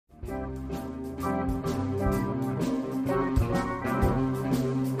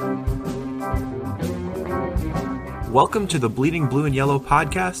Welcome to the Bleeding Blue and Yellow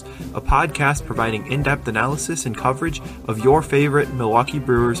podcast, a podcast providing in-depth analysis and coverage of your favorite Milwaukee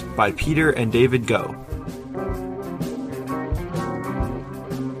Brewers by Peter and David Go.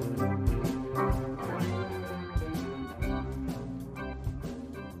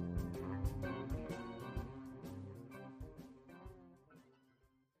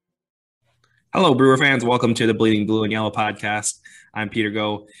 Hello, Brewer fans. Welcome to the Bleeding Blue and Yellow podcast. I'm Peter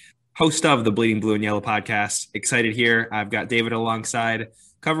Go, host of the Bleeding Blue and Yellow podcast. Excited here. I've got David alongside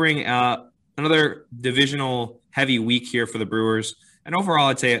covering another divisional heavy week here for the Brewers. And overall,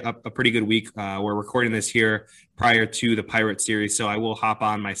 I'd say a pretty good week. We're recording this here prior to the Pirates series, so I will hop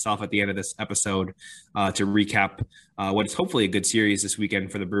on myself at the end of this episode to recap what is hopefully a good series this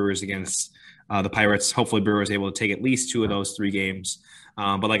weekend for the Brewers against the Pirates. Hopefully, Brewers able to take at least two of those three games.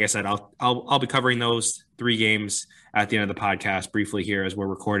 But like I said, I'll be covering those three games at the end of the podcast briefly here as we're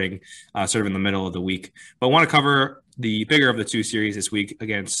recording sort of in the middle of the week. But I want to cover the bigger of the two series this week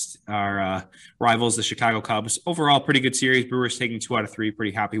against our rivals, the Chicago Cubs. Overall, pretty good series. Brewers taking 2 out of 3.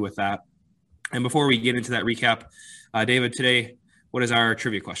 Pretty happy with that. And before we get into that recap, David, today, what is our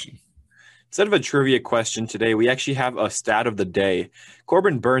trivia question? Instead of a trivia question today, we actually have a stat of the day.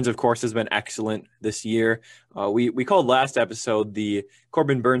 Corbin Burnes, of course, has been excellent this year. We called last episode the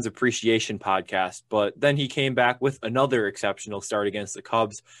Corbin Burnes Appreciation Podcast, but then he came back with another exceptional start against the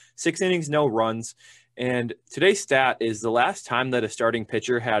Cubs. 6 innings, no runs. And today's stat is the last time that a starting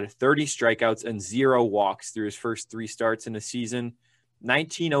pitcher had 30 strikeouts and 0 walks through his first 3 starts in a season.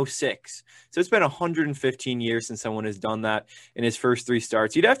 1906. So it's been 115 years since someone has done that in his first 3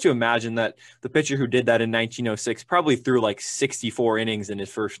 starts. You'd have to imagine that the pitcher who did that in 1906 probably threw like 64 innings in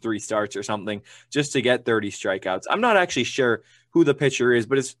his first 3 starts or something just to get 30 strikeouts. I'm not actually sure who the pitcher is,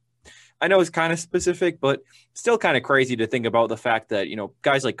 but I know it's kind of specific, but still kind of crazy to think about the fact that, you know,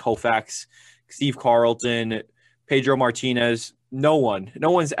 guys like Koufax, Steve Carlton, Pedro Martinez, no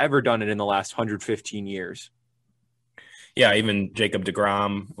one's ever done it in the last 115 years. Yeah, even Jacob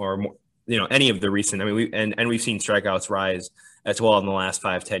deGrom or, you know, any of the recent. I mean, we've seen strikeouts rise as well in the last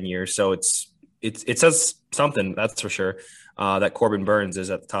 5-10 years. So it says something, that's for sure. That Corbin Burnes is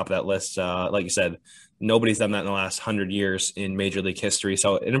at the top of that list. Like you said, nobody's done that in the last 100 years in Major League history.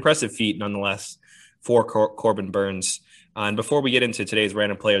 So an impressive feat, nonetheless, for Corbin Burnes. And before we get into today's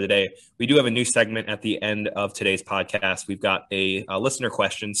random player of the day, we do have a new segment at the end of today's podcast. We've got a listener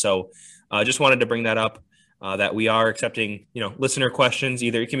question. So just wanted to bring that up. That we are accepting, you know, listener questions.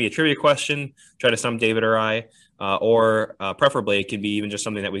 Either it can be a trivia question, try to stump David or I, or preferably it can be even just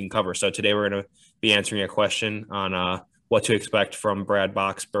something that we can cover. So today we're going to be answering a question on what to expect from Brad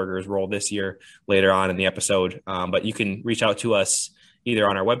Boxberger's role this year later on in the episode. But you can reach out to us either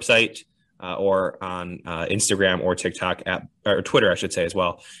on our website or on Instagram or TikTok or Twitter, I should say as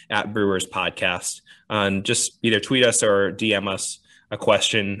well, at Brewers Podcast. And just either tweet us or DM us a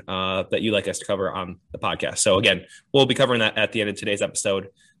question that you'd like us to cover on the podcast. So again, we'll be covering that at the end of today's episode.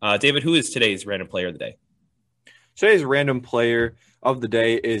 David, who is today's random player of the day? Today's random player of the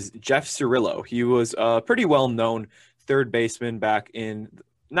day is Jeff Cirillo. He was a pretty well-known third baseman back in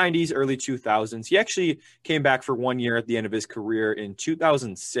the 90s, early 2000s. He actually came back for 1 year at the end of his career in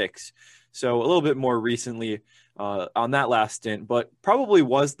 2006. So a little bit more recently on that last stint, but probably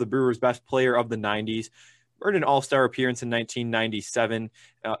was the Brewers' best player of the 90s. Earned an all-star appearance in 1997.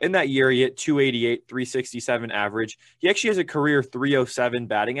 In that year, he hit 288, 367 average. He actually has a career 307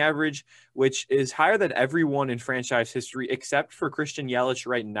 batting average, which is higher than everyone in franchise history except for Christian Yelich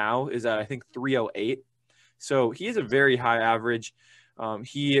right now is at, I think, 308. So he is a very high average.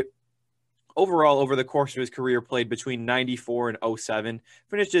 He overall, over the course of his career, played between 94 and 07.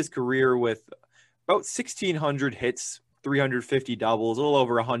 Finished his career with about 1,600 hits, 350 doubles, a little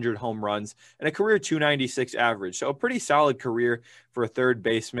over 100 home runs, and a career 296 average. So a pretty solid career for a third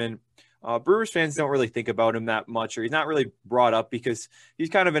baseman. Brewers fans don't really think about him that much, or he's not really brought up because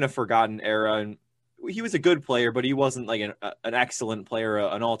he's kind of in a forgotten era. And he was a good player, but he wasn't like an excellent player,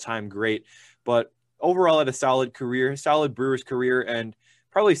 an all-time great. But overall, had a solid career, solid Brewers career, and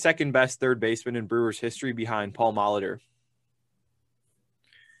probably second best third baseman in Brewers history behind Paul Molitor.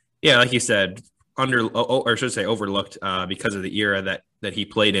 Yeah, like you said, overlooked because of the era that he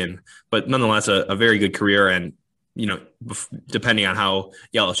played in, but nonetheless a very good career. And, you know, depending on how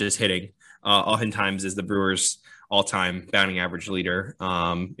Yelich is hitting, oftentimes is the Brewers all-time batting average leader.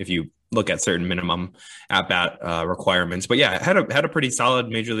 If you look at certain minimum at bat requirements, but yeah, had a pretty solid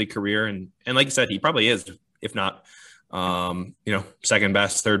major league career. And like you said, he probably is, if not, second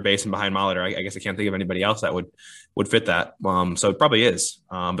best third baseman behind Molitor. I guess I can't think of anybody else that would fit that. So it probably is.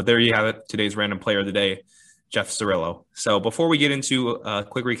 But there you have it. Today's random player of the day, Jeff Cirillo. So before we get into a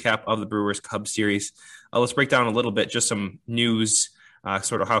quick recap of the Brewers Cubs series, let's break down a little bit, just some news,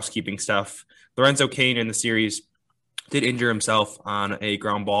 sort of housekeeping stuff. Lorenzo Cain in the series did injure himself on a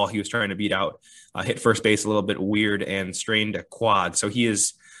ground ball he was trying to beat out, hit first base a little bit weird and strained a quad. So he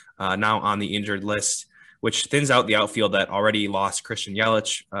is now on the injured list, which thins out the outfield that already lost Christian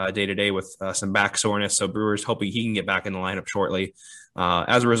Yelich day to day with some back soreness. So Brewers hoping he can get back in the lineup shortly.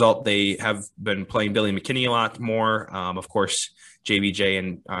 As a result, they have been playing Billy McKinney a lot more. Of course, JBJ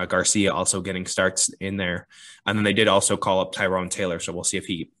and Garcia also getting starts in there. And then they did also call up Tyrone Taylor. So we'll see if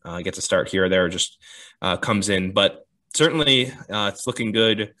he gets a start here or there, or just comes in. But certainly it's looking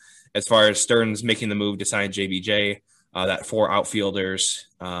good as far as Stearns making the move to sign JBJ. That 4 outfielders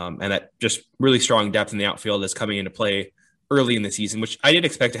and that just really strong depth in the outfield is coming into play early in the season, which I did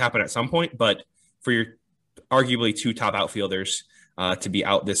expect to happen at some point. But for your arguably 2 top outfielders to be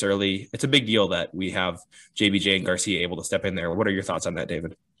out this early, it's a big deal that we have JBJ and Garcia able to step in there. What are your thoughts on that,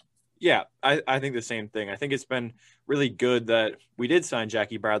 David? Yeah, I think the same thing. I think it's been really good that we did sign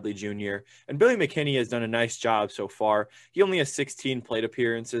Jackie Bradley Jr. And Billy McKinney has done a nice job so far. He only has 16 plate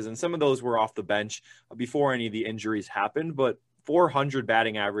appearances, and some of those were off the bench before any of the injuries happened, but 400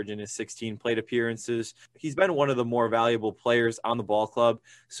 batting average in his 16 plate appearances. He's been one of the more valuable players on the ball club.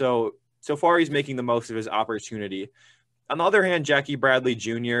 So far he's making the most of his opportunity. On the other hand, Jackie Bradley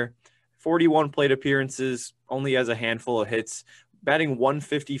Jr., 41 plate appearances, only has a handful of hits, batting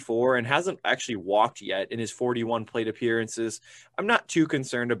 154 and hasn't actually walked yet in his 41 plate appearances. I'm not too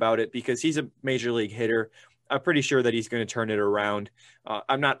concerned about it because he's a major league hitter. I'm pretty sure that he's going to turn it around.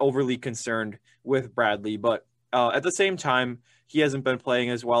 I'm not overly concerned with Bradley, but at the same time, he hasn't been playing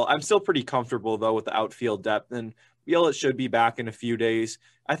as well. I'm still pretty comfortable, though, with the outfield depth, and Yelich should be back in a few days.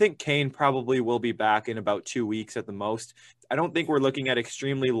 I think Cain probably will be back in about 2 weeks at the most. I don't think we're looking at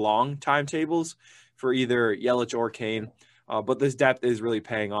extremely long timetables for either Yelich or Cain. But this depth is really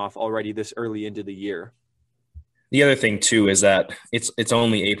paying off already this early into the year. The other thing, too, is that it's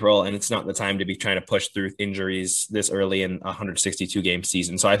only April, and it's not the time to be trying to push through injuries this early in a 162-game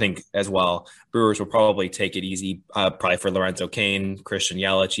season. So I think, as well, Brewers will probably take it easy, probably for Lorenzo Cain, Christian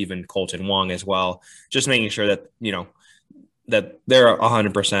Yelich, even Colton Wong as well, just making sure that, that they're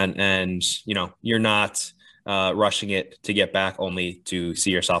 100% and, you're not rushing it to get back only to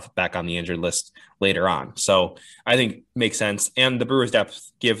see yourself back on the injured list later on. So I think makes sense. And the Brewers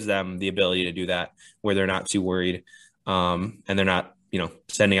depth gives them the ability to do that where they're not too worried. And they're not,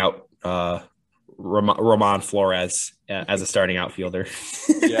 sending out Roman Flores as a starting outfielder.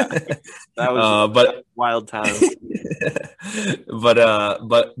 Yeah, that was but wild time.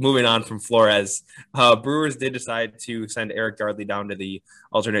 But moving on from Flores, Brewers did decide to send Eric Yardley down to the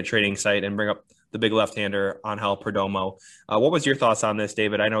alternate trading site and bring up the big left-hander Angel Perdomo. What was your thoughts on this,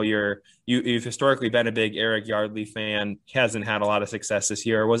 David? I know you've historically been a big Eric Yardley fan. Hasn't had a lot of success this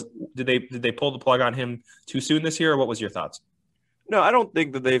year. Did they pull the plug on him too soon this year, or what was your thoughts? No, I don't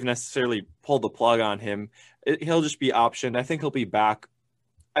think that they've necessarily pulled the plug on him. He'll just be optioned. I think he'll be back,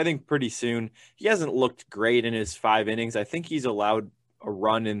 pretty soon. He hasn't looked great in his 5 innings. I think he's allowed a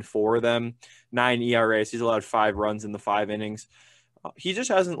run in 4 of them, 9 ERAs. He's allowed 5 runs in the 5 innings. He just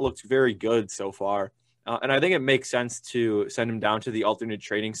hasn't looked very good so far. And I think it makes sense to send him down to the alternate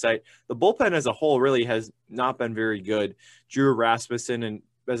trading site. The bullpen as a whole really has not been very good. Drew Rasmussen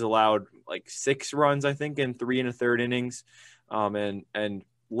has allowed 6 runs, I think, in 3 1/3 innings. And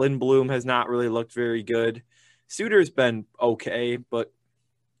Lindblom has not really looked very good. Suter's been okay, but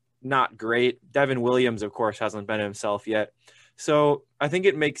not great. Devin Williams, of course, hasn't been himself yet. So I think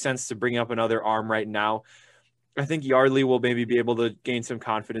it makes sense to bring up another arm right now. I think Yardley will maybe be able to gain some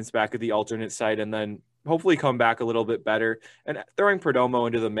confidence back at the alternate site and then hopefully come back a little bit better. And throwing Perdomo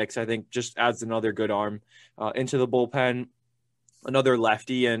into the mix, I think, just adds another good arm into the bullpen, another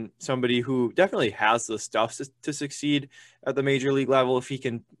lefty, and somebody who definitely has the stuff to succeed at the major league level if he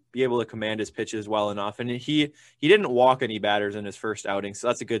can be able to command his pitches well enough. And he didn't walk any batters in his first outing, so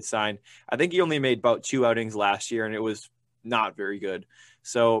that's a good sign. I think he only made about 2 outings last year, and it was not very good.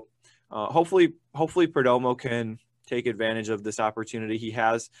 So hopefully Perdomo can take advantage of this opportunity he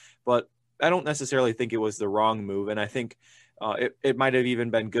has, but I don't necessarily think it was the wrong move. And I think it might have even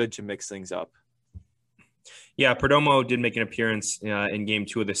been good to mix things up. Yeah, Perdomo did make an appearance in game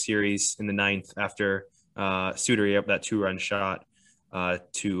 2 of the series in the 9th after Suter gave up that 2-run shot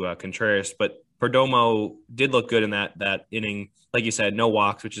to Contreras. But Perdomo did look good in that inning. Like you said, no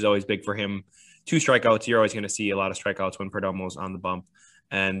walks, which is always big for him. 2 strikeouts. You're always going to see a lot of strikeouts when Perdomo's on the bump.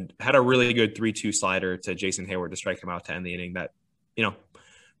 And had a really good 3-2 slider to Jason Hayward to strike him out to end the inning that,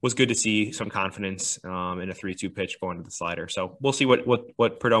 was good to see some confidence in a 3-2 pitch going to the slider. So we'll see what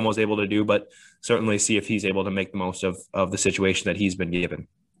Perdomo is able to do, but certainly see if he's able to make the most of the situation that he's been given.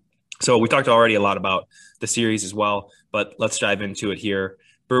 So we talked already a lot about the series as well, but let's dive into it here.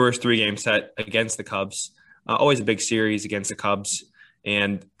 Brewers 3-game set against the Cubs. Always a big series against the Cubs.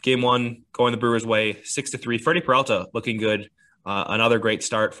 And game one going the Brewers' way, 6-3. Freddie Peralta looking good. Another great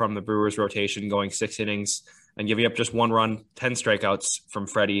start from the Brewers rotation, going 6 innings and giving up just 1 run, 10 strikeouts from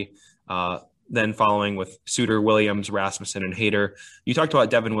Freddie. Then following with Suter, Williams, Rasmussen, and Hader. You talked about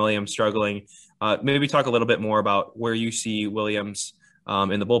Devin Williams struggling. Maybe talk a little bit more about where you see Williams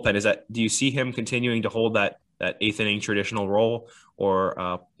in the bullpen. Do you see him continuing to hold that 8th inning traditional role,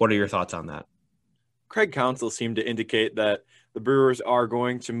 or what are your thoughts on that? Craig Counsell seemed to indicate that the Brewers are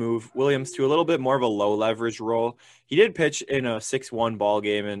going to move Williams to a little bit more of a low leverage role. He did pitch in a 6-1 ball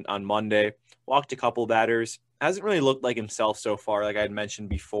game on Monday, walked a couple batters, hasn't really looked like himself so far. Like I had mentioned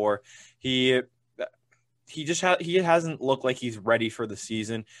before, he hasn't looked like he's ready for the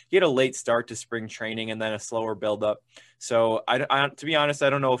season. He had a late start to spring training and then a slower buildup. So to be honest, I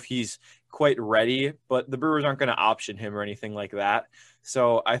don't know if he's quite ready, but the Brewers aren't going to option him or anything like that.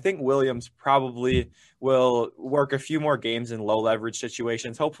 So I think Williams probably will work a few more games in low leverage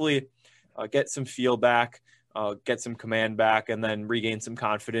situations, hopefully get some feel back, get some command back, and then regain some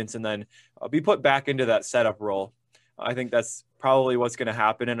confidence, and then be put back into that setup role. I think that's probably what's going to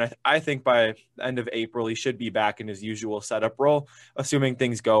happen. And I think by the end of April, he should be back in his usual setup role, assuming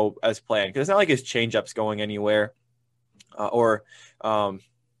things go as planned. Because it's not like his changeup's going anywhere. I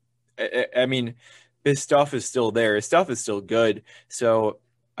mean, his stuff is still there. His stuff is still good. So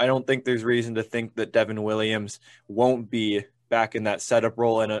I don't think there's reason to think that Devin Williams won't be back in that setup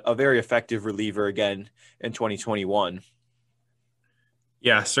role and a very effective reliever again in 2021.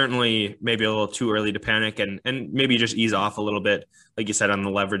 Yeah, certainly maybe a little too early to panic and maybe just ease off a little bit, like you said, on the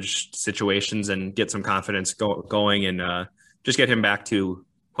leverage situations and get some confidence going and just get him back to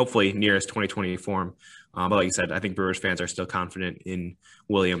hopefully near his 2020 form. But like you said, I think Brewers fans are still confident in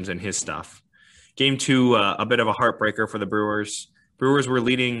Williams and his stuff. Game 2, a bit of a heartbreaker for the Brewers. Brewers were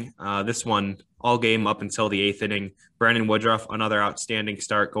leading this one all game up until the 8th inning. Brandon Woodruff, another outstanding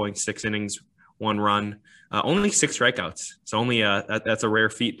start, going 6 innings, 1 run, only 6 strikeouts. So only that's a rare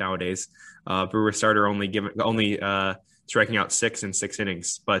feat nowadays. Brewer starter only striking out 6 in 6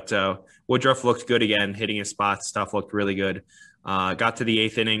 innings. But Woodruff looked good again, hitting his spots. Stuff looked really good. Got to the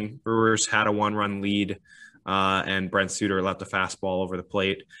 8th inning. Brewers had a 1-run lead, and Brent Suter left a fastball over the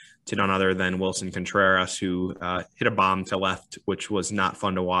plate to none other than Wilson Contreras, who hit a bomb to left, which was not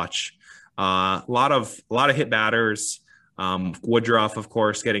fun to watch. A lot of hit batters. Woodruff, of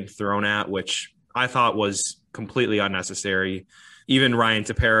course, getting thrown at, which I thought was completely unnecessary. Even Ryan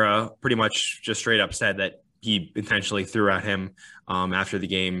Tepera pretty much just straight up said that he intentionally threw at him after the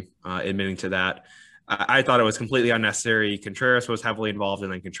game, admitting to that. I thought it was completely unnecessary. Contreras was heavily involved,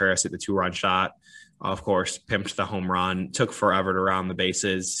 and then Contreras hit the 2-run shot. Of course, pimped the home run, took forever to round the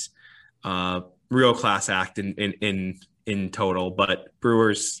bases. Real class act in total, but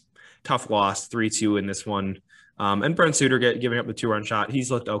Brewers tough loss, 3-2 in this one. And Brent Suter giving up the 2-run shot.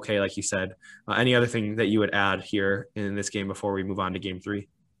 He's looked okay, like you said. Any other thing that you would add here in this game before we move on to game 3?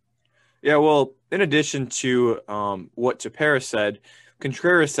 Yeah, well, in addition to what Tepera said,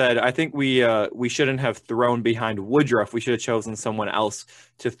 Contreras said, I think we shouldn't have thrown behind Woodruff. We should have chosen someone else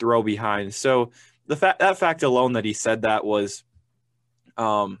to throw behind. So that fact alone that he said that was,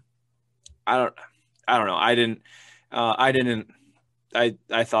 I don't know.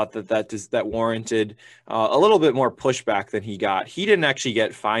 I thought that warranted a little bit more pushback than he got. He didn't actually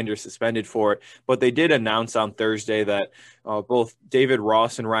get fined or suspended for it, but they did announce on Thursday that both David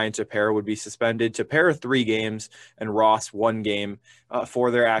Ross and Ryan Tepera would be suspended. Tepera 3 games and Ross 1 game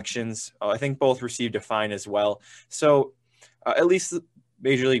for their actions. I think both received a fine as well. So at least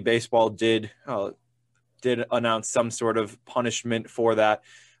Major League Baseball did announce some sort of punishment for that.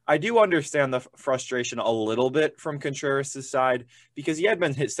 I do understand the frustration a little bit from Contreras' side because he had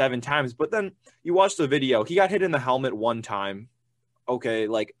been hit 7 times, but then you watch the video, he got hit in the helmet 1 time. Okay,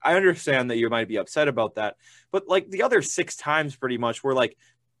 like I understand that you might be upset about that, but like the other 6 times pretty much were like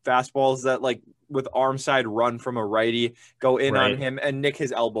fastballs that like with arm side run from a righty go in on him and nick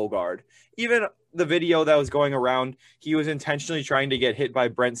his elbow guard. Even the video that was going around, he was intentionally trying to get hit by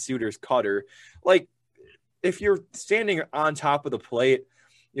Brent Suter's cutter. Like if you're standing on top of the plate,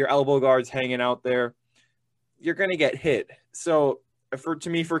 your elbow guard's hanging out there, you're going to get hit. So for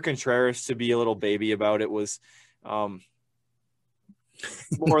Contreras to be a little baby about it was more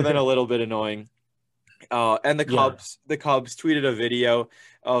than a little bit annoying. And the Cubs tweeted a video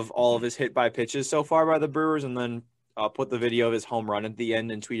of all of his hit by pitches so far by the Brewers. And then put the video of his home run at the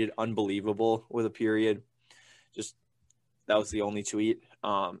end and tweeted "unbelievable" with a period. Just that was the only tweet,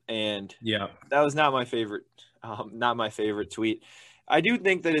 and Yeah. that was not my favorite. Not my favorite tweet. I do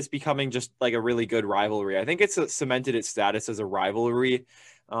think that it's becoming just like a really good rivalry. I think it's cemented its status as a rivalry,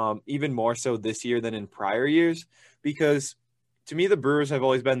 even more so this year than in prior years, because to me, the Brewers have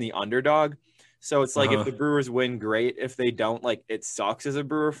always been the underdog. So it's like if the Brewers win, great. If they don't, like it sucks as a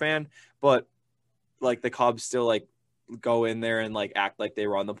Brewer fan. But like the Cubs still like go in there and like act like they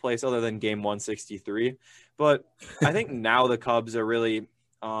run the place, other than game 163. But I think now the Cubs are really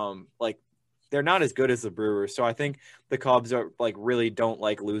like they're not as good as the Brewers. So I think the Cubs are like really don't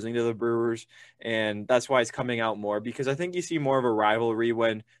like losing to the Brewers. And that's why it's coming out more, because I think you see more of a rivalry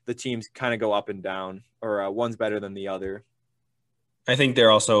when the teams kind of go up and down, or one's better than the other. I think they're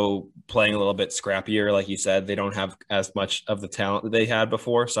also playing a little bit scrappier. Like you said, they don't have as much of the talent that they had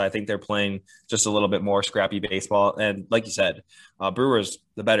before. So I think they're playing just a little bit more scrappy baseball. And like you said, Brewers,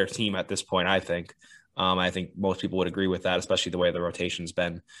 the better team at this point, I think. I think most people would agree with that, especially the way the rotation's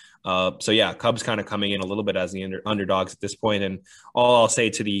been. So yeah, Cubs kind of coming in a little bit as the underdogs at this point. And all I'll say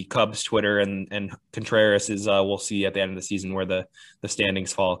to the Cubs Twitter and Contreras is we'll see at the end of the season where the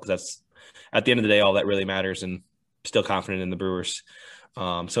standings fall, because that's at the end of the day all that really matters. And still confident in the Brewers.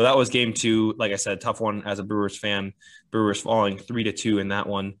 So that was game 2. Like I said, tough one as a Brewers fan. Brewers falling 3-2 in that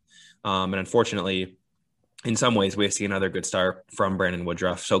one. And unfortunately, in some ways, we see another good start from Brandon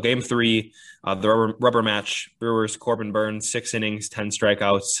Woodruff. So game 3, the rubber match, Brewers, Corbin Burnes, 6 innings, 10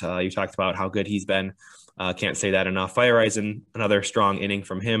 strikeouts. You talked about how good he's been. Can't say that enough. Feyereisen, another strong inning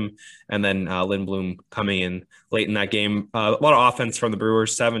from him. And then Lindblom coming in late in that game. A lot of offense from the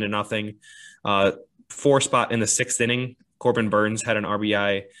Brewers, 7-0. 4 spot in the 6th inning. Corbin Burnes had an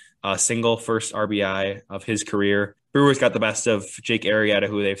RBI single, first RBI of his career. Brewers got the best of Jake Arrieta,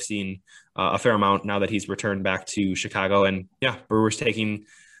 who they've seen a fair amount now that he's returned back to Chicago. And yeah, Brewers taking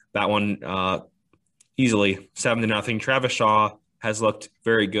that one easily, 7-0. Travis Shaw has looked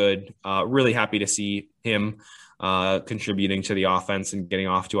very good. Really happy to see him contributing to the offense and getting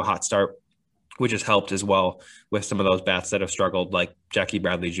off to a hot start, which has helped as well with some of those bats that have struggled, like Jackie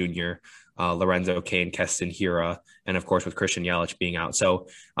Bradley Jr., Lorenzo Cain, Keston Hiura, and of course with Christian Yelich being out. So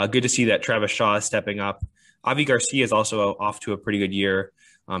good to see that Travis Shaw is stepping up. Avi Garcia is also off to a pretty good year.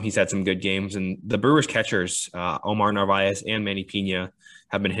 He's had some good games, and the Brewers catchers, Omar Narvaez and Manny Pena,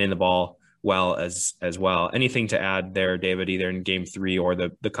 have been hitting the ball well as well. Anything to add there, David, either in game 3 or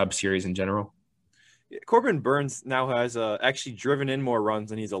the Cubs series in general? Corbin Burnes now has actually driven in more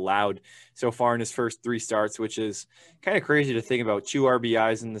runs than he's allowed so far in his first 3 starts, which is kind of crazy to think about. 2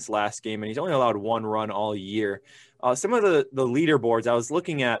 RBIs in this last game, and he's only allowed 1 run all year. Some of the leaderboards I was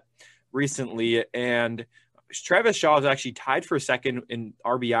looking at recently, and Travis Shaw is actually tied for second in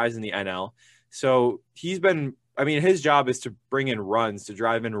RBIs in the NL. So he's been, I mean, his job is to bring in runs, to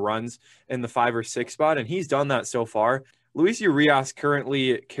drive in runs in the 5 or 6 spot, and he's done that so far. Luis Urias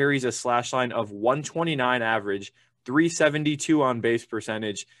currently carries a slash line of 129 average, 372 on base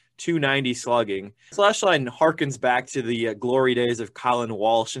percentage, 290 slugging. Slash line harkens back to the glory days of Colin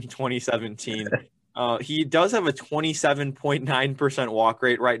Walsh in 2017. He does have a 27.9% walk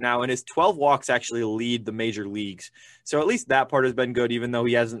rate right now, and his 12 walks actually lead the major leagues. So at least that part has been good, even though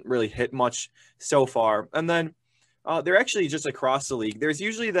he hasn't really hit much so far. And then they're actually just across the league. There's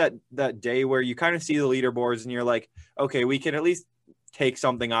usually that day where you kind of see the leaderboards and you're like, okay, we can at least take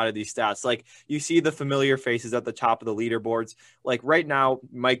something out of these stats. Like you see the familiar faces at the top of the leaderboards. Like right now,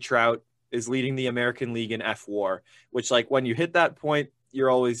 Mike Trout is leading the American League in F-WAR, which like when you hit that point, you're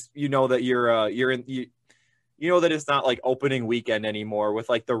always, you know that you know that it's not like opening weekend anymore with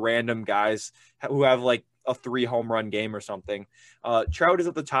like the random guys who have like a 3 home run game or something. Trout is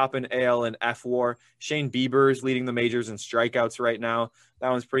at the top in AL and F-WAR. Shane Bieber is leading the majors in strikeouts right now. That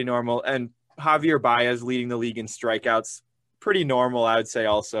one's pretty normal. And Javier Baez leading the league in strikeouts. Pretty normal, I would say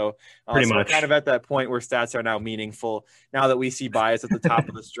also. Pretty so much. We're kind of at that point where stats are now meaningful now that we see Baez at the top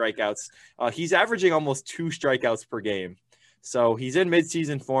of the strikeouts. He's averaging almost 2 strikeouts per game. So he's in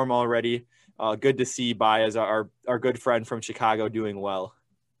midseason form already. Good to see Baez, our good friend from Chicago, doing well.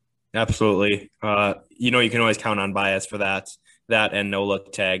 Absolutely. You can always count on Baez for that and no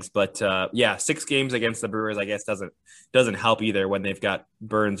look tags. But 6 games against the Brewers, I guess, doesn't help either when they've got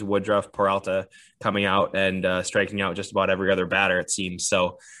Burnes, Woodruff, Peralta coming out and striking out just about every other batter, it seems.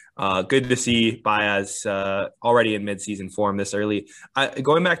 So good to see Baez already in midseason form this early.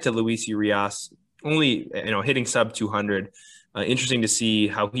 Going back to Luis Urias, only hitting sub 200. Interesting to see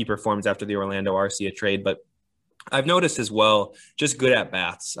how he performs after the Orlando Arcia trade, but I've noticed as well, just good at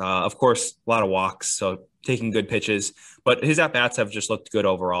bats. Of course, a lot of walks, so taking good pitches, but his at bats have just looked good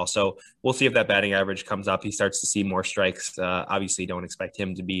overall. So we'll see if that batting average comes up. He starts to see more strikes. Obviously, don't expect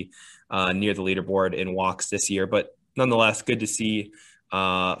him to be near the leaderboard in walks this year, but nonetheless, good to see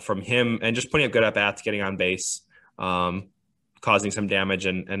from him and just putting up good at bats, getting on base, causing some damage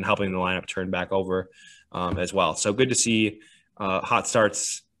and helping the lineup turn back over as well. So good to see hot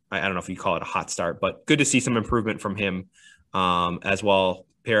starts. I don't know if you call it a hot start, but good to see some improvement from him as well,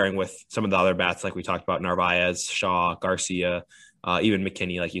 pairing with some of the other bats like we talked about, Narvaez, Shaw, Garcia, even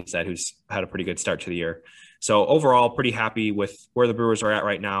McKinney, like you said, who's had a pretty good start to the year. So overall, pretty happy with where the Brewers are at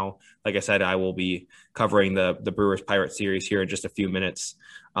right now. Like I said, I will be covering the Brewers Pirates series here in just a few minutes.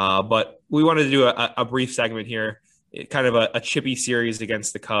 But we wanted to do a brief segment here, kind of a chippy series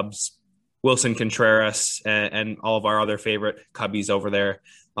against the Cubs. Wilson Contreras and all of our other favorite Cubbies over there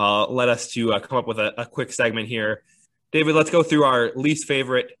led us to come up with a quick segment here. David, let's go through our least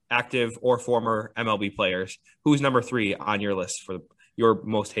favorite active or former MLB players. Who's number 3 on your list for your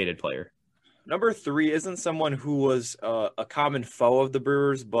most hated player? Number 3 isn't someone who was a common foe of the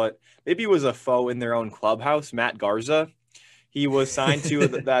Brewers, but maybe was a foe in their own clubhouse, Matt Garza. He was signed to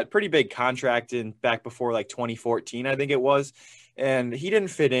that pretty big contract back before like 2014, I think it was. And he didn't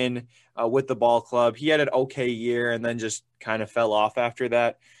fit in with the ball club. He had an okay year and then just kind of fell off after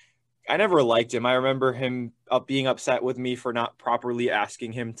that. I never liked him. I remember him being upset with me for not properly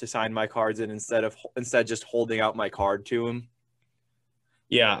asking him to sign my cards and instead just holding out my card to him.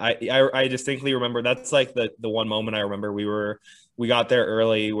 Yeah, I distinctly remember that's like the one moment I remember we got there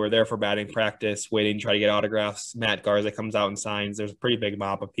early. We're there for batting practice, waiting to try to get autographs. Matt Garza comes out and signs. There's a pretty big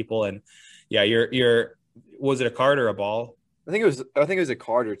mob of people, and yeah, you're was it a card or a ball? I think it was a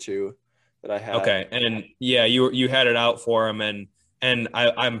card or two that I had. Okay, and yeah, you had it out for him, and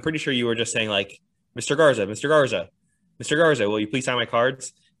I'm pretty sure you were just saying like, Mr. Garza, Mr. Garza, Mr. Garza, will you please sign my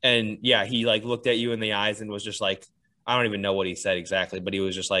cards? And yeah, he like looked at you in the eyes and was just like, I don't even know what he said exactly, but he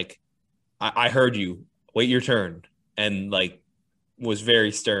was just like, I heard you. Wait your turn. And like was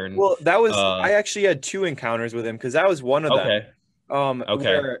very stern. Well, that was I actually had 2 encounters with him because that was one of them.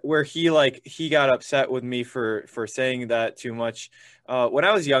 Okay. Where he got upset with me for saying that too much. When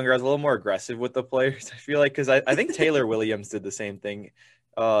I was younger, I was a little more aggressive with the players. I feel like because I think Taylor Williams did the same thing,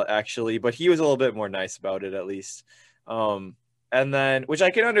 actually, but he was a little bit more nice about it at least. And then, which I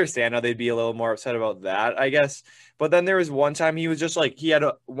can understand how they'd be a little more upset about that, I guess. But then there was one time he was just like, he had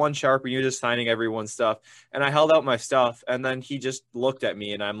one Sharpie, he was just signing everyone's stuff. And I held out my stuff. And then he just looked at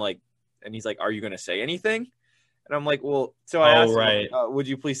me and I'm like, and he's like, are you going to say anything? And I'm like, well, so I asked him, would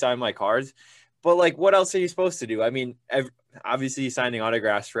you please sign my cards? But like, what else are you supposed to do? I mean, obviously he's signing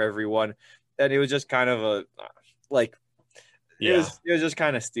autographs for everyone. And it was just kind of it was just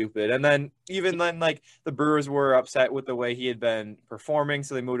kind of stupid. And then even then, like the Brewers were upset with the way he had been performing.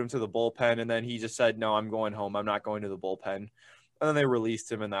 So they moved him to the bullpen. And then he just said, no, I'm going home. I'm not going to the bullpen. And then they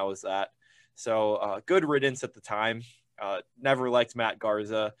released him and that was that. So good riddance at the time. Never liked Matt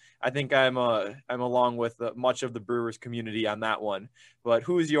Garza. I think I'm along with much of the Brewers community on that one. But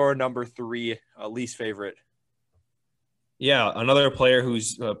who's your number 3 least favorite? Yeah, another player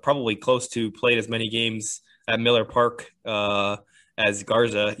who's probably close to played as many games at Miller Park as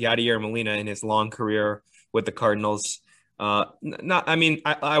Garza, Yadier Molina, in his long career with the Cardinals. I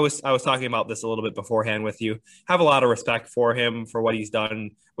was talking about this a little bit beforehand with you. Have a lot of respect for him for what he's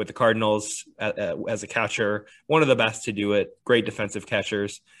done with the Cardinals as a catcher. One of the best to do it. Great defensive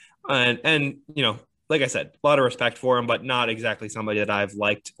catchers, and you know, like I said, a lot of respect for him, but not exactly somebody that I've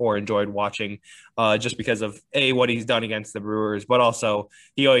liked or enjoyed watching, just because of what he's done against the Brewers, but also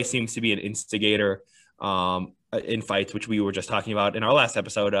he always seems to be an instigator in fights, which we were just talking about in our last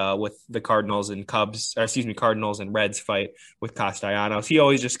episode with the Cardinals and Reds fight with Castellanos. He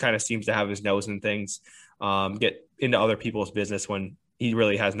always just kind of seems to have his nose in things, get into other people's business when he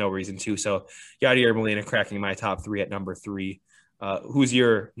really has no reason to. So Yadier Molina cracking my top 3 at number 3. Who's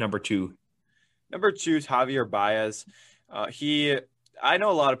your number 2? Number 2 is Javier Baez. I know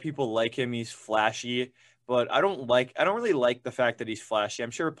a lot of people like him. He's flashy, but I don't really like the fact that he's flashy.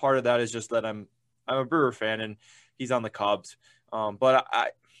 I'm sure part of that is just that I'm a Brewer fan and he's on the Cubs. But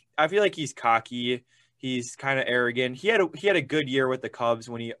I feel like he's cocky. He's kind of arrogant. He had a good year with the Cubs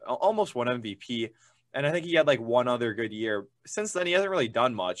when he almost won MVP. And I think he had like one other good year. Since then, he hasn't really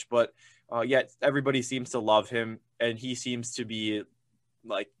done much, but yet everybody seems to love him. And he seems to be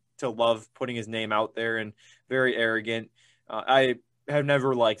like to love putting his name out there and very arrogant. I have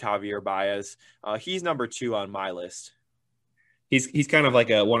never liked Javier Baez. He's number 2 on my list. He's kind of like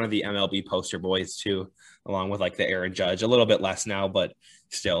one of the MLB poster boys too, along with like the Aaron Judge. A little bit less now, but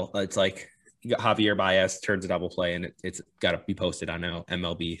still, it's like Javier Baez turns a double play, and it's got to be posted on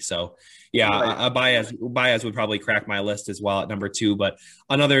MLB. So, yeah, Right. Baez would probably crack my list as well at number 2. But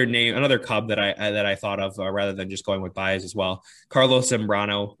another Cub that I thought of rather than just going with Baez as well, Carlos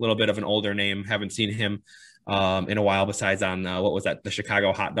Zambrano, a little bit of an older name. Haven't seen him in a while. Besides on what was that, the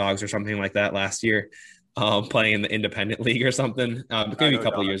Chicago Hot Dogs or something like that last year, playing in the independent league or something. Maybe a Chicago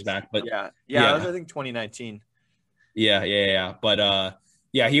couple years Dogs. back, but Yeah. That was, yeah, I think, 2019. yeah. But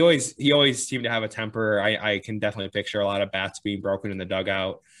yeah, he always seemed to have a temper. I can definitely picture a lot of bats being broken in the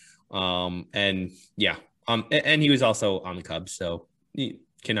dugout. And yeah, and he was also on the Cubs, so you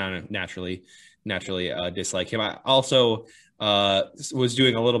can naturally dislike him. I also was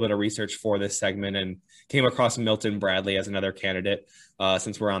doing a little bit of research for this segment and came across Milton Bradley as another candidate.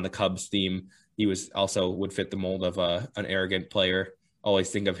 Since we're on the Cubs theme, he would fit the mold of an arrogant player. Always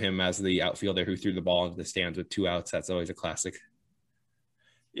think of him as the outfielder who threw the ball into the stands with 2 outs. That's always a classic.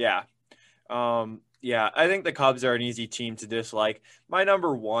 Yeah. Yeah, I think the Cubs are an easy team to dislike. My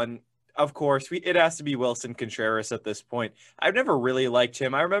number one, of course, it has to be Wilson Contreras at this point. I've never really liked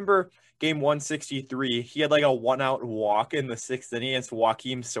him. I remember game 163, he had like a 1-out walk in the 6th inning against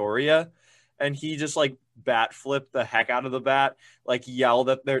Joakim Soria, and he just like bat flipped the heck out of the bat, like yelled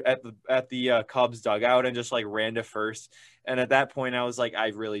at the Cubs dugout and just like ran to first. And at that point, I was like, I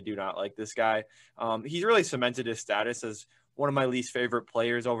really do not like this guy. He's really cemented his status as one of my least favorite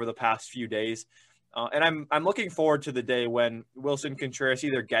players over the past few days. And I'm looking forward to the day when Wilson Contreras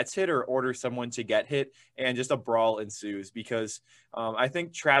either gets hit or orders someone to get hit and just a brawl ensues, because I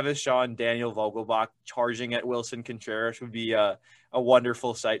think Travis Shaw and Daniel Vogelbach charging at Wilson Contreras would be a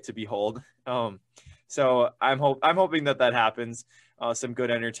wonderful sight to behold. So I'm hoping that happens. Some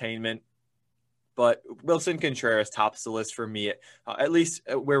good entertainment. But Wilson Contreras tops the list for me, at least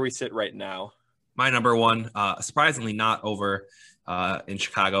where we sit right now. My number 1, surprisingly not over in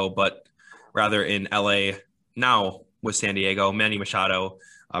Chicago, but rather in LA now with San Diego. Manny Machado,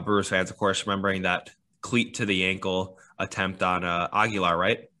 Brewers fans, of course, remembering that cleat to the ankle attempt on Aguilar,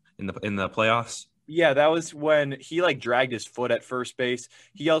 right? In the playoffs. Yeah, that was when he like dragged his foot at first base.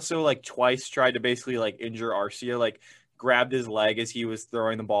 He also like twice tried to basically like injure Arcia, like grabbed his leg as he was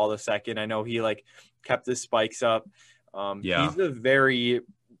throwing the ball to second. I know he like kept his spikes up. Yeah. He's a very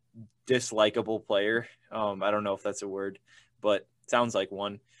dislikable player. I don't know if that's a word, but sounds like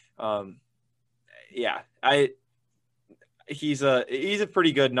one. Yeah, he's a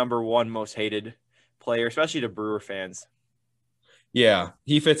pretty good number 1 most hated player, especially to Brewer fans. Yeah,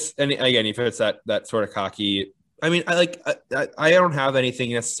 he fits, and again, he fits that sort of cocky. I mean, I don't have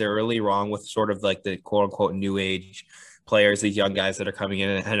anything necessarily wrong with sort of like the quote unquote new age players, these young guys that are coming in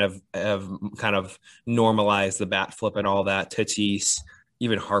and have kind of normalized the bat flip and all that. Tatis,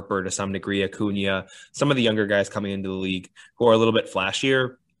 even Harper to some degree, Acuna, some of the younger guys coming into the league who are a little bit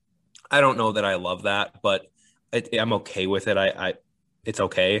flashier. I don't know that I love that, but I'm okay with it. It's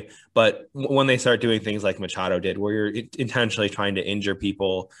okay. But when they start doing things like Machado did, where you're intentionally trying to injure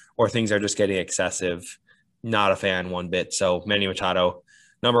people or things are just getting excessive, not a fan one bit. So Manny Machado,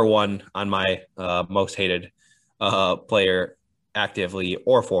 number 1 on my most hated player, actively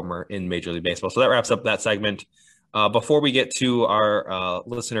or former, in Major League Baseball. So that wraps up that segment. Before we get to our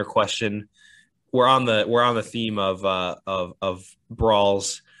listener question, we're on the theme of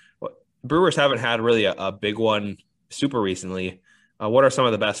brawls. Brewers haven't had really a big one super recently. What are some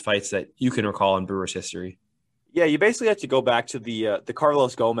of the best fights that you can recall in Brewers history? Yeah, you basically have to go back to the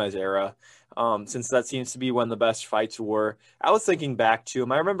Carlos Gomez era, since that seems to be when the best fights were. I was thinking back to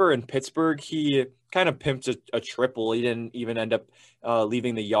him. I remember in Pittsburgh, he kind of pimped a triple. He didn't even end up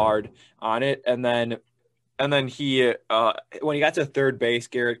leaving the yard on it. And then he when he got to third base,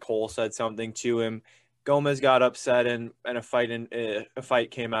 Garrett Cole said something to him. Gomez got upset and a fight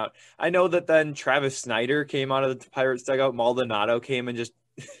came out. I know that then Travis Snyder came out of the Pirates dugout. Maldonado came and just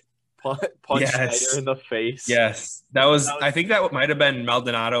punched Snyder in the face. Yes, I think that might have been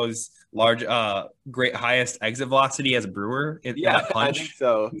Maldonado's great highest exit velocity as a Brewer. Yeah, that punch. I think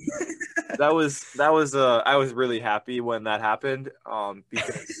so. that was I was really happy when that happened.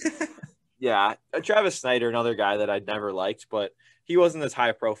 Because yeah, Travis Snyder, another guy that I'd never liked, but he wasn't as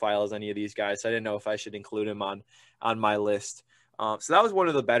high profile as any of these guys. So I didn't know if I should include him on my list. So that was one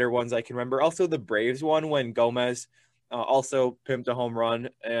of the better ones I can remember. Also the Braves one when Gomez also pimped a home run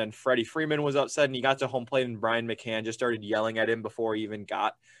and Freddie Freeman was upset and he got to home plate and Brian McCann just started yelling at him before he even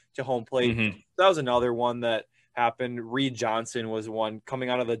got to home plate. Mm-hmm. That was another one that happened. Reed Johnson was one coming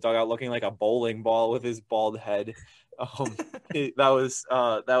out of the dugout looking like a bowling ball with his bald head. That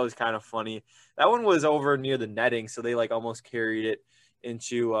was kind of funny. That one was over near the netting, so they like almost carried it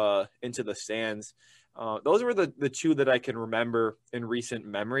into the stands. Those were the 2 that I can remember in recent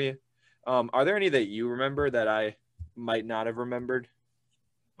memory. Are there any that you remember that I might not have remembered?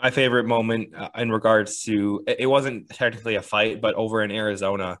 My favorite moment in regards to it wasn't technically a fight, but over in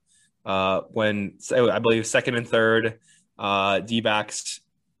Arizona, when I believe second and third, D-backs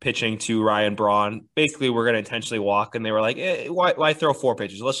pitching to Ryan Braun. Basically, we're going to intentionally walk, and they were like, why throw 4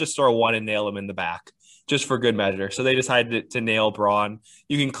 pitches? Let's just throw 1 and nail him in the back, just for good measure. So they decided to nail Braun.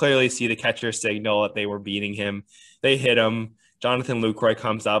 You can clearly see the catcher signal that they were beating him. They hit him. Jonathan Lucroy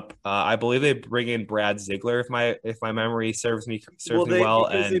comes up. I believe they bring in Brad Ziegler, if my memory serves me well.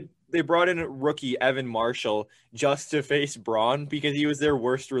 And they brought in a rookie, Evan Marshall, just to face Braun because he was their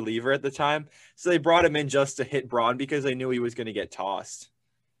worst reliever at the time. So they brought him in just to hit Braun because they knew he was going to get tossed.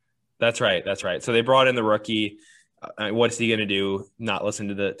 That's right. So they brought in the rookie. What's he going to do? Not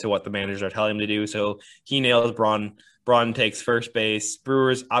listen to what the managers are telling him to do. So he nails Braun. Braun takes first base.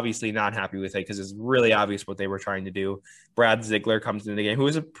 Brewers obviously not happy with it because it's really obvious what they were trying to do. Brad Ziegler comes into the game, who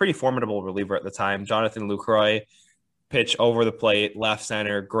was a pretty formidable reliever at the time. Jonathan Lucroy, pitch over the plate, left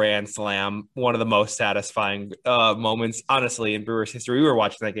center, grand slam. One of the most satisfying moments, honestly, in Brewers history. We were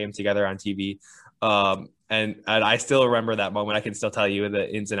watching that game together on TV. And I still remember that moment. I can still tell you the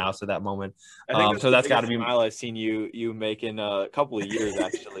ins and outs of that moment. I think so that's got to be. Smile I've seen you make in a couple of years,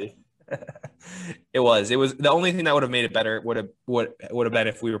 actually. It was the only thing that would have made it better would have been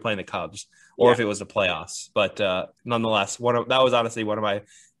if we were playing the Cubs or if it was the playoffs. But nonetheless, that was honestly one of my,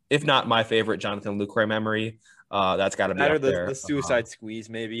 if not my favorite Jonathan Lucroy memory. That's got to be up there. The suicide squeeze,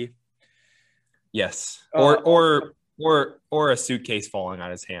 maybe. Yes, or a suitcase falling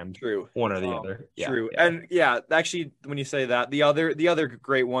on his hand. True. One or the other. True. Yeah. And actually, when you say that, the other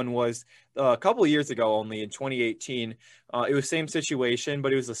great one was a couple of years ago, only in 2018. It was same situation,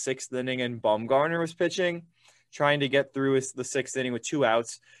 but it was the 6th inning, and Bumgarner was pitching, trying to get through the 6th inning with 2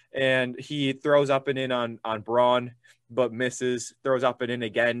 outs, and he throws up and in on Braun, but misses. Throws up and in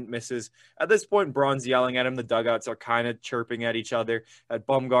again, misses. At this point, Braun's yelling at him. The dugouts are kind of chirping at each other. At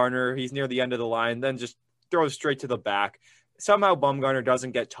Bumgarner, he's near the end of the line, then just throws straight to the back. Somehow Bumgarner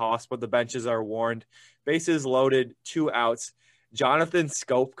doesn't get tossed, but the benches are warned. Bases loaded, 2 outs. Jonathan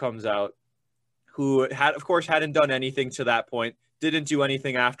Schoop comes out, who hadn't done anything to that point, didn't do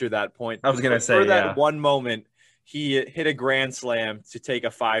anything after that point. I was going to say, for that one moment, he hit a grand slam to take a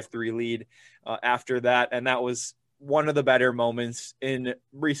 5-3 lead after that, and that was one of the better moments in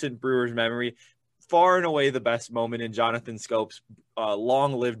recent Brewers memory. Far and away the best moment in Jonathan Schoop's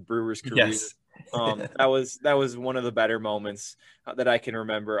long-lived Brewers career. Yes. That was one of the better moments that I can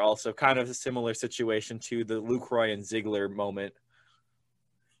remember. Also, kind of a similar situation to the Lucroy and Ziegler moment.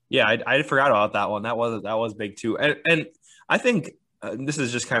 Yeah, I forgot about that one. That was big too. And I think this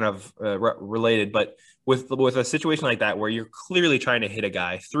is just kind of related, but with a situation like that where you're clearly trying to hit a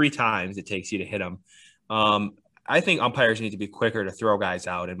guy 3 times, it takes you to hit him. I think umpires need to be quicker to throw guys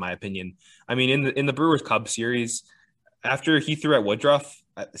out, in my opinion. I mean, in the Brewers Cubs series, after he threw at Woodruff,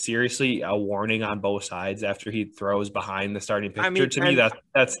 seriously, a warning on both sides after he throws behind the starting pitcher. To me,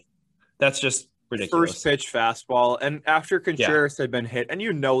 that's just ridiculous. First pitch fastball, and after Contreras had been hit, and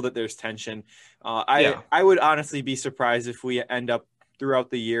you know that there's tension. I would honestly be surprised if we end up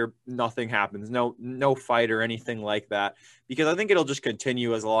throughout the year nothing happens, no fight or anything like that, because I think it'll just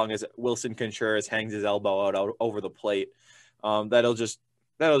continue as long as Wilson Contreras hangs his elbow out over the plate. That'll just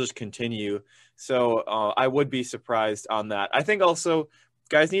continue. So I would be surprised on that. I think also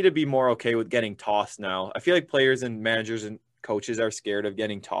guys need to be more okay with getting tossed now. I feel like players and managers and coaches are scared of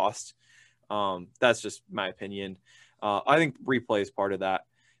getting tossed. That's just my opinion. I think replay is part of that,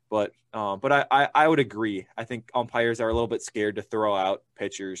 but I would agree. I think umpires are a little bit scared to throw out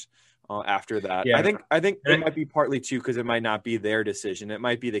pitchers after that. Yeah. I think it might be partly too because it might not be their decision. It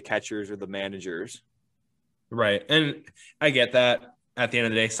might be the catchers or the managers. Right, and I get that. At the end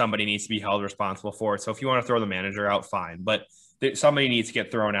of the day, somebody needs to be held responsible for it. So if you want to throw the manager out, fine, but somebody needs to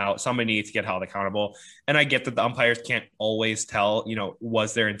get thrown out. Somebody needs to get held accountable. And I get that the umpires can't always tell,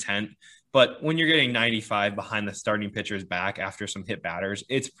 was their intent. But when you're getting 95 behind the starting pitcher's back after some hit batters,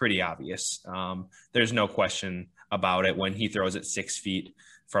 it's pretty obvious. There's no question about it when he throws it 6 feet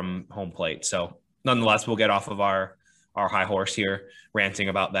from home plate. So nonetheless, we'll get off of our high horse here ranting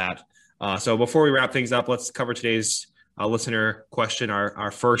about that. So before we wrap things up, let's cover today's listener question,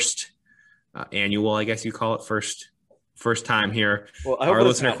 our first annual, I guess you call it, first time here. Well, I hope our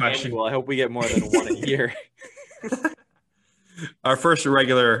listener question. Annual. I hope we get more than one a year. Our first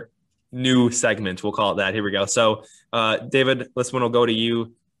regular new segment, we'll call it that. Here we go. So, David, this one will go to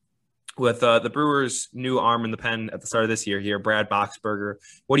you with the Brewers' new arm in the pen at the start of this year here, Brad Boxberger.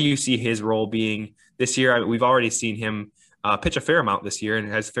 What do you see his role being this year? I mean, we've already seen him pitch a fair amount this year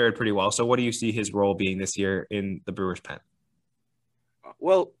and has fared pretty well. So what do you see his role being this year in the Brewers' pen?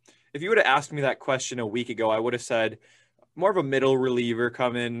 Well, if you would have asked me that question a week ago, I would have said more of a middle reliever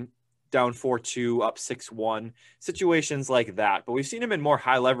come in down 4-2, up 6-1, situations like that. But we've seen him in more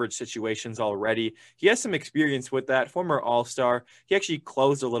high leverage situations already. He has some experience with that, former All-Star. He actually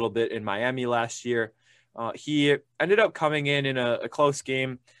closed a little bit in Miami last year. He ended up coming in a close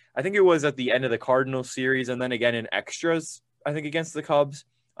game. I think it was at the end of the Cardinals series and then again in extras, I think against the Cubs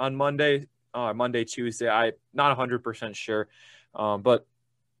on Tuesday. I'm not 100% sure. But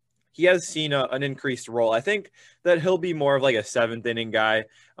he has seen an increased role. I think that he'll be more of like a seventh inning guy.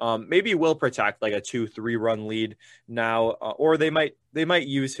 Maybe will protect like a 2-3 run lead now, or they might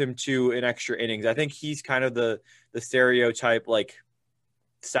use him to in extra innings. I think he's kind of the stereotype like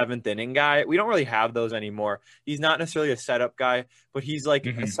seventh inning guy. We don't really have those anymore. He's not necessarily a setup guy, but he's like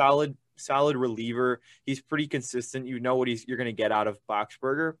a solid reliever. He's pretty consistent. You know what you're going to get out of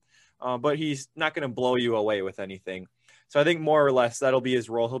Boxberger, but he's not going to blow you away with anything. So I think more or less that'll be his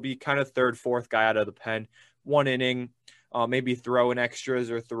role. He'll be kind of third, fourth guy out of the pen, 1 inning, maybe throw in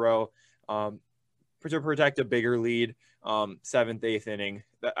extras or throw to protect a bigger lead, 7th, 8th inning.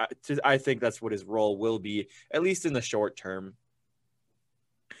 I think that's what his role will be, at least in the short term.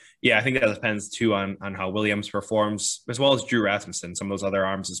 Yeah, I think that depends too on how Williams performs, as well as Drew Rasmussen, some of those other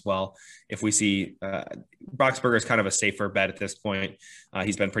arms as well. If we see Boxberger is kind of a safer bet at this point.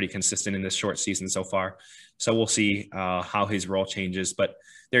 He's been pretty consistent in this short season so far. So we'll see how his role changes. But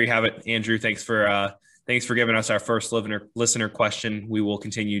there you have it, Andrew. Thanks for giving us our first listener question. We will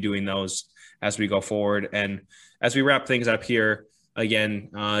continue doing those as we go forward. And as we wrap things up here, again,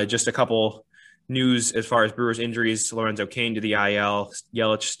 just a couple news as far as Brewers injuries. Lorenzo Cain to the IL,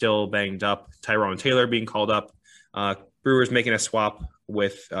 Yelich still banged up, Tyrone Taylor being called up, Brewers making a swap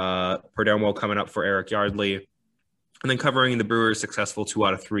with Perdomo coming up for Eric Yardley, and then covering the Brewers' successful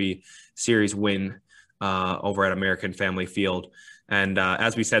 2-out-of-3 series win over at American Family Field. And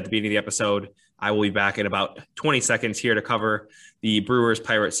as we said at the beginning of the episode, I will be back in about 20 seconds here to cover the Brewers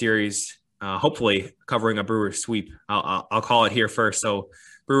Pirate series, hopefully covering a Brewers sweep. I'll call it here first. So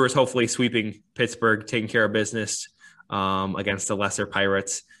Brewers hopefully sweeping Pittsburgh, taking care of business against the lesser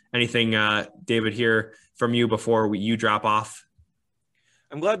Pirates. Anything, David, here from you before you drop off?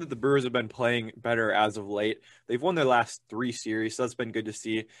 I'm glad that the Brewers have been playing better as of late. They've won their last 3 series, so that's been good to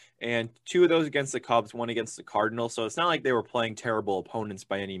see. And 2 of those against the Cubs, 1 against the Cardinals. So it's not like they were playing terrible opponents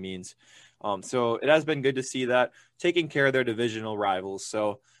by any means. So it has been good to see that, taking care of their divisional rivals.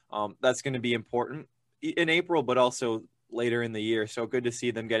 So that's going to be important in April, but also later in the year. So good to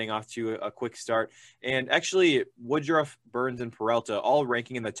see them getting off to a quick start. And actually, Woodruff, Burns, and Peralta all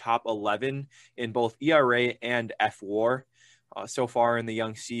ranking in the top 11 in both ERA and FWAR so far in the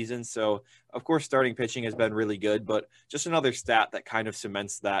young season. So, of course, starting pitching has been really good, but just another stat that kind of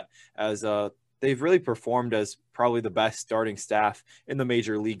cements that as they've really performed as probably the best starting staff in the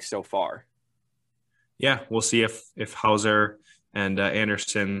major league so far. Yeah, we'll see if Hauser and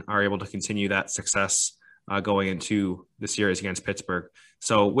Anderson are able to continue that success going into the series against Pittsburgh.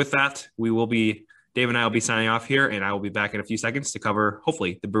 So with that, Dave and I will be signing off here, and I will be back in a few seconds to cover,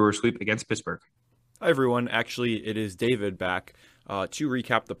 hopefully, the Brewers sweep against Pittsburgh. Hi, everyone. Actually, it is David back to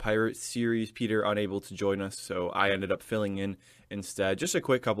recap the Pirates series. Peter unable to join us, so I ended up filling in instead. Just a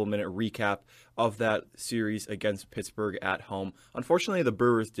quick couple-minute recap of that series against Pittsburgh at home. Unfortunately, the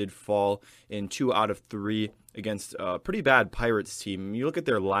Brewers did fall in 2 out of 3 against a pretty bad Pirates team. You look at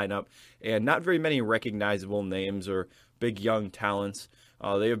their lineup, and not very many recognizable names or big young talents.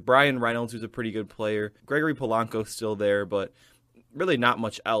 They have Brian Reynolds, who's a pretty good player. Gregory Polanco's still there, but really not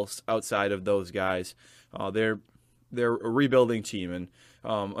much else outside of those guys. They're a rebuilding team, and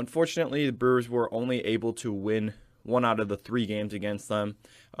unfortunately, the Brewers were only able to win 1 out of the 3 games against them.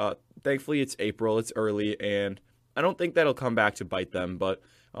 Thankfully, it's April, it's early, and I don't think that'll come back to bite them, but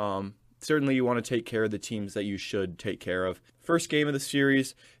certainly you want to take care of the teams that you should take care of. First game of the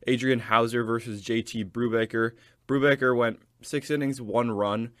series, Adrian Hauser versus JT Brubaker. Brubaker went 6 innings, 1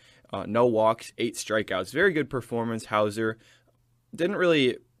 run, no walks, 8 strikeouts. Very good performance. Hauser didn't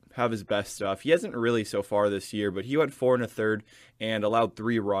really have his best stuff. He hasn't really so far this year, but he went 4 1/3 and allowed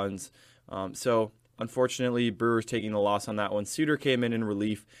 3 runs. So unfortunately, Brewers taking the loss on that one. Suter came in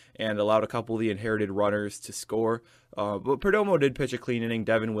relief and allowed a couple of the inherited runners to score. But Perdomo did pitch a clean inning.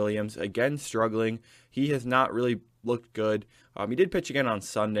 Devin Williams, again, struggling. He has not really looked good. He did pitch again on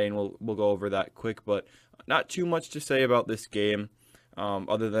Sunday, and we'll go over that quick. But not too much to say about this game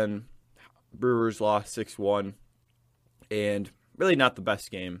other than Brewers lost 6-1 and really not the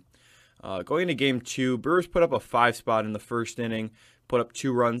best game. Going into game 2, Brewers put up a 5 spot in the first inning, put up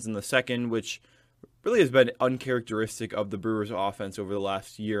 2 runs in the second, which really has been uncharacteristic of the Brewers offense over the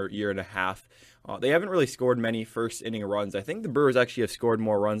last year and a half. They haven't really scored many first inning runs. I think the Brewers actually have scored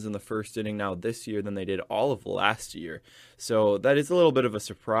more runs in the first inning now this year than they did all of last year. So that is a little bit of a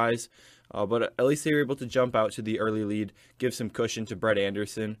surprise. But at least they were able to jump out to the early lead, give some cushion to Brett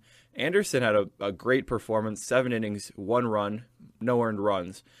Anderson. Anderson had a great performance, 7 innings, 1 run, no earned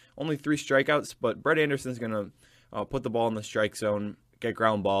runs. Only 3 strikeouts, but Brett Anderson's going to put the ball in the strike zone, get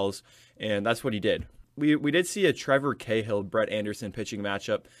ground balls, and that's what he did. We did see a Trevor Cahill, Brett Anderson pitching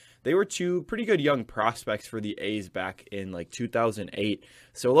matchup. They were 2 pretty good young prospects for the A's back in like 2008.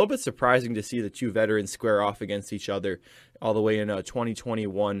 So a little bit surprising to see the 2 veterans square off against each other all the way in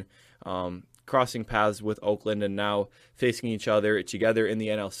 2021, crossing paths with Oakland and now facing each other together in the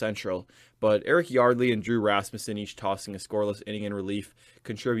NL Central. But Eric Yardley and Drew Rasmussen, each tossing a scoreless inning in relief,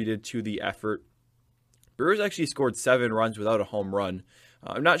 contributed to the effort. Brewers actually scored 7 runs without a home run.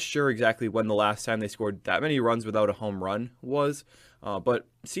 I'm not sure exactly when the last time they scored that many runs without a home run was, but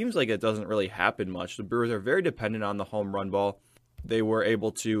it seems like it doesn't really happen much. The Brewers are very dependent on the home run ball. They were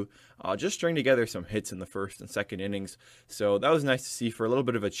able to just string together some hits in the first and second innings, so that was nice to see for a little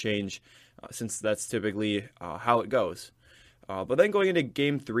bit of a change, since that's typically how it goes. But then going into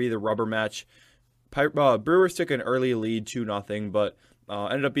Game 3, the rubber match, Brewers took an early lead 2-0, but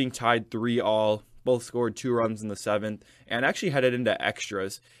ended up being tied 3-3. Both scored 2 runs in the 7th and actually headed into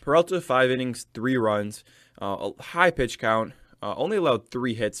extras. Peralta, 5 innings, 3 runs, a high pitch count, only allowed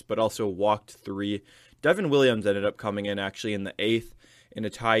 3 hits, but also walked 3. Devin Williams ended up coming in actually in the 8th in a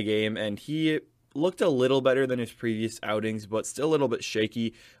tie game, and he looked a little better than his previous outings, but still a little bit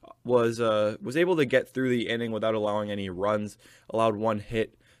shaky. Was able to get through the inning without allowing any runs, allowed 1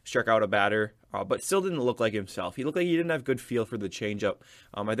 hit, struck out a batter, but still didn't look like himself. He looked like he didn't have good feel for the changeup.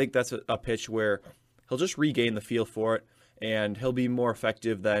 I think that's a pitch where he'll just regain the feel for it, and he'll be more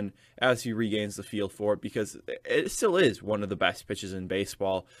effective then as he regains the feel for it, because it still is one of the best pitches in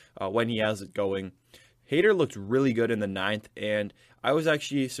baseball when he has it going. Hader looked really good in the 9th, and I was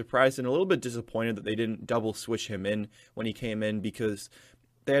actually surprised and a little bit disappointed that they didn't double switch him in when he came in, because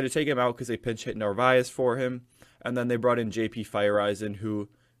they had to take him out because they pinch hit Narvaez for him, and then they brought in JP Feyereisen, who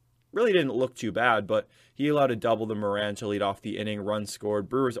really didn't look too bad, but he allowed a double to Moran to lead off the inning. Run scored.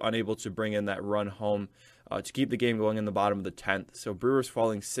 Brewers unable to bring in that run home to keep the game going in the bottom of the 10th. So Brewers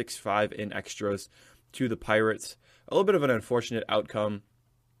falling 6-5 in extras to the Pirates. A little bit of an unfortunate outcome,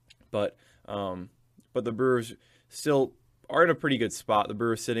 but the Brewers still are in a pretty good spot. The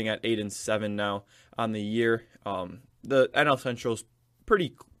Brewers sitting at 8-7 now on the year. The NL Central's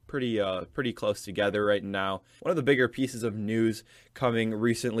pretty close together right now. One of the bigger pieces of news coming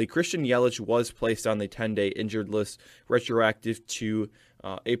recently, Christian Yelich was placed on the 10-day injured list, retroactive to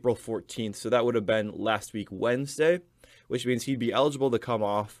April 14th. So that would have been last week Wednesday, which means he'd be eligible to come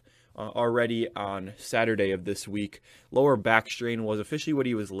off already on Saturday of this week. Lower back strain was officially what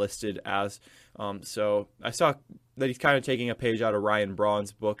he was listed as. So I saw that he's kind of taking a page out of Ryan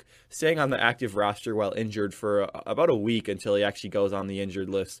Braun's book, staying on the active roster while injured for about a week until he actually goes on the injured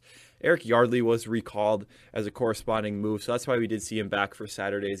list. Eric Yardley was recalled as a corresponding move, so that's why we did see him back for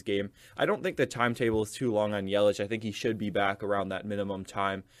Saturday's game. I don't think the timetable is too long on Yelich. I think he should be back around that minimum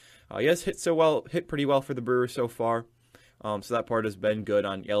time. He has hit pretty well for the Brewers so far, so that part has been good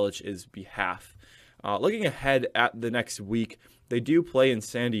on Yelich's behalf. Looking ahead at the next week, they do play in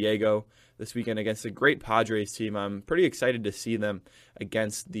San Diego this weekend against a great Padres team. I'm pretty excited to see them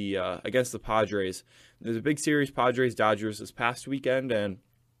against the Padres. There's a big series, Padres-Dodgers, this past weekend, and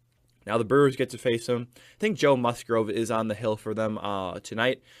now the Brewers get to face them. I think Joe Musgrove is on the hill for them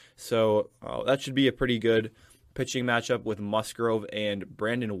tonight, so that should be a pretty good pitching matchup with Musgrove and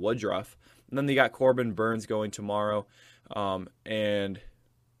Brandon Woodruff. And then they got Corbin Burns going tomorrow, and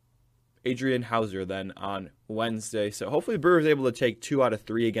Adrian Hauser then on Wednesday. So hopefully the Brewers are able to take 2 out of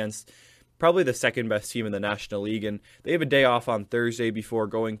 3 against probably the second best team in the National League. And they have a day off on Thursday before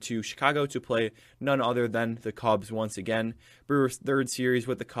going to Chicago to play none other than the Cubs once again. Brewers' third series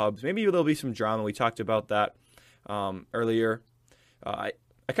with the Cubs. Maybe there'll be some drama. We talked about that earlier. I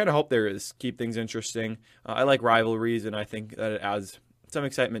kind of hope there is. Keep things interesting. I like rivalries, and I think that it adds some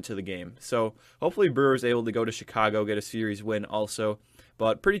excitement to the game. So hopefully Brewers able to go to Chicago, get a series win also.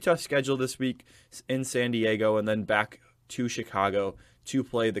 But pretty tough schedule this week in San Diego, and then back to Chicago to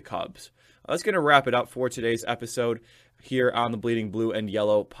play the Cubs. That's going to wrap it up for today's episode here on the Bleeding Blue and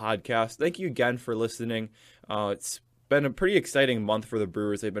Yellow podcast. Thank you again for listening. It's been a pretty exciting month for the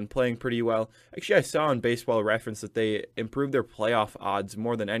Brewers. They've been playing pretty well. Actually, I saw on Baseball Reference that they improved their playoff odds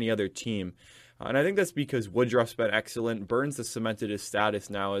more than any other team. And I think that's because Woodruff's been excellent. Burns has cemented his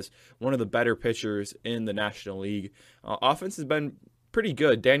status now as one of the better pitchers in the National League. Offense has been pretty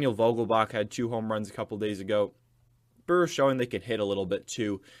good. Daniel Vogelbach had 2 home runs a couple days ago. Brewers showing they can hit a little bit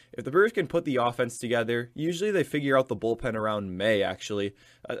too. If the Brewers can put the offense together, usually they figure out the bullpen around May, actually.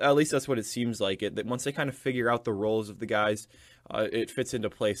 At least that's what it seems like. That once they kind of figure out the roles of the guys, it fits into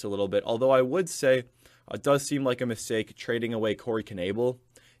place a little bit. Although I would say it does seem like a mistake trading away Corey Knebel.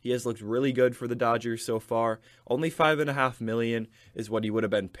 He has looked really good for the Dodgers so far. Only $5.5 million is what he would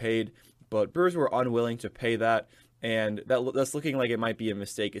have been paid, but Brewers were unwilling to pay that. And that's looking like it might be a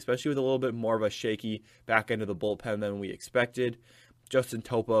mistake, especially with a little bit more of a shaky back end of the bullpen than we expected. Justin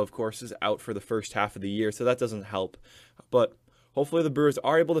Topa, of course, is out for the first half of the year, so that doesn't help. But hopefully the Brewers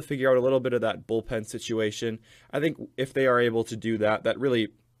are able to figure out a little bit of that bullpen situation. I think if they are able to do that, that really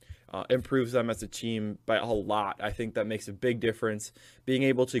improves them as a team by a whole lot. I think that makes a big difference. Being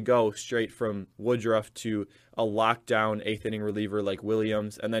able to go straight from Woodruff to a lockdown 8th inning reliever like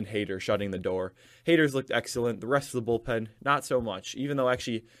Williams, and then Hader shutting the door. Hader's looked excellent. The rest of the bullpen, not so much. Even though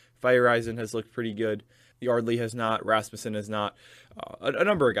actually Feyereisen has looked pretty good. Yardley has not. Rasmussen has not. A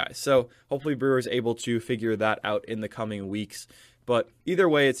number of guys. So hopefully Brewers able to figure that out in the coming weeks. But either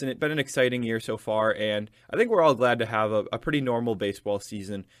way, it's been an exciting year so far, and I think we're all glad to have a pretty normal baseball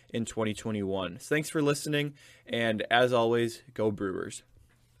season in 2021. So thanks for listening, and as always, go Brewers.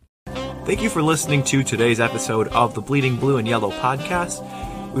 Thank you for listening to today's episode of the Bleeding Blue and Yellow podcast.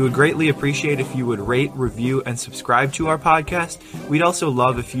 We would greatly appreciate if you would rate, review, and subscribe to our podcast. We'd also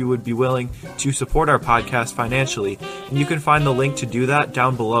love if you would be willing to support our podcast financially, and you can find the link to do that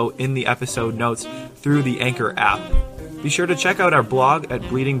down below in the episode notes through the Anchor app. Be sure to check out our blog at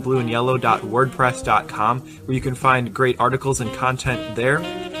bleedingblueandyellow.wordpress.com, where you can find great articles and content there,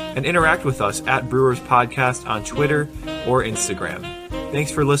 and interact with us at Brewers Podcast on Twitter or Instagram.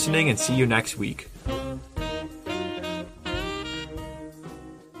 Thanks for listening, and see you next week.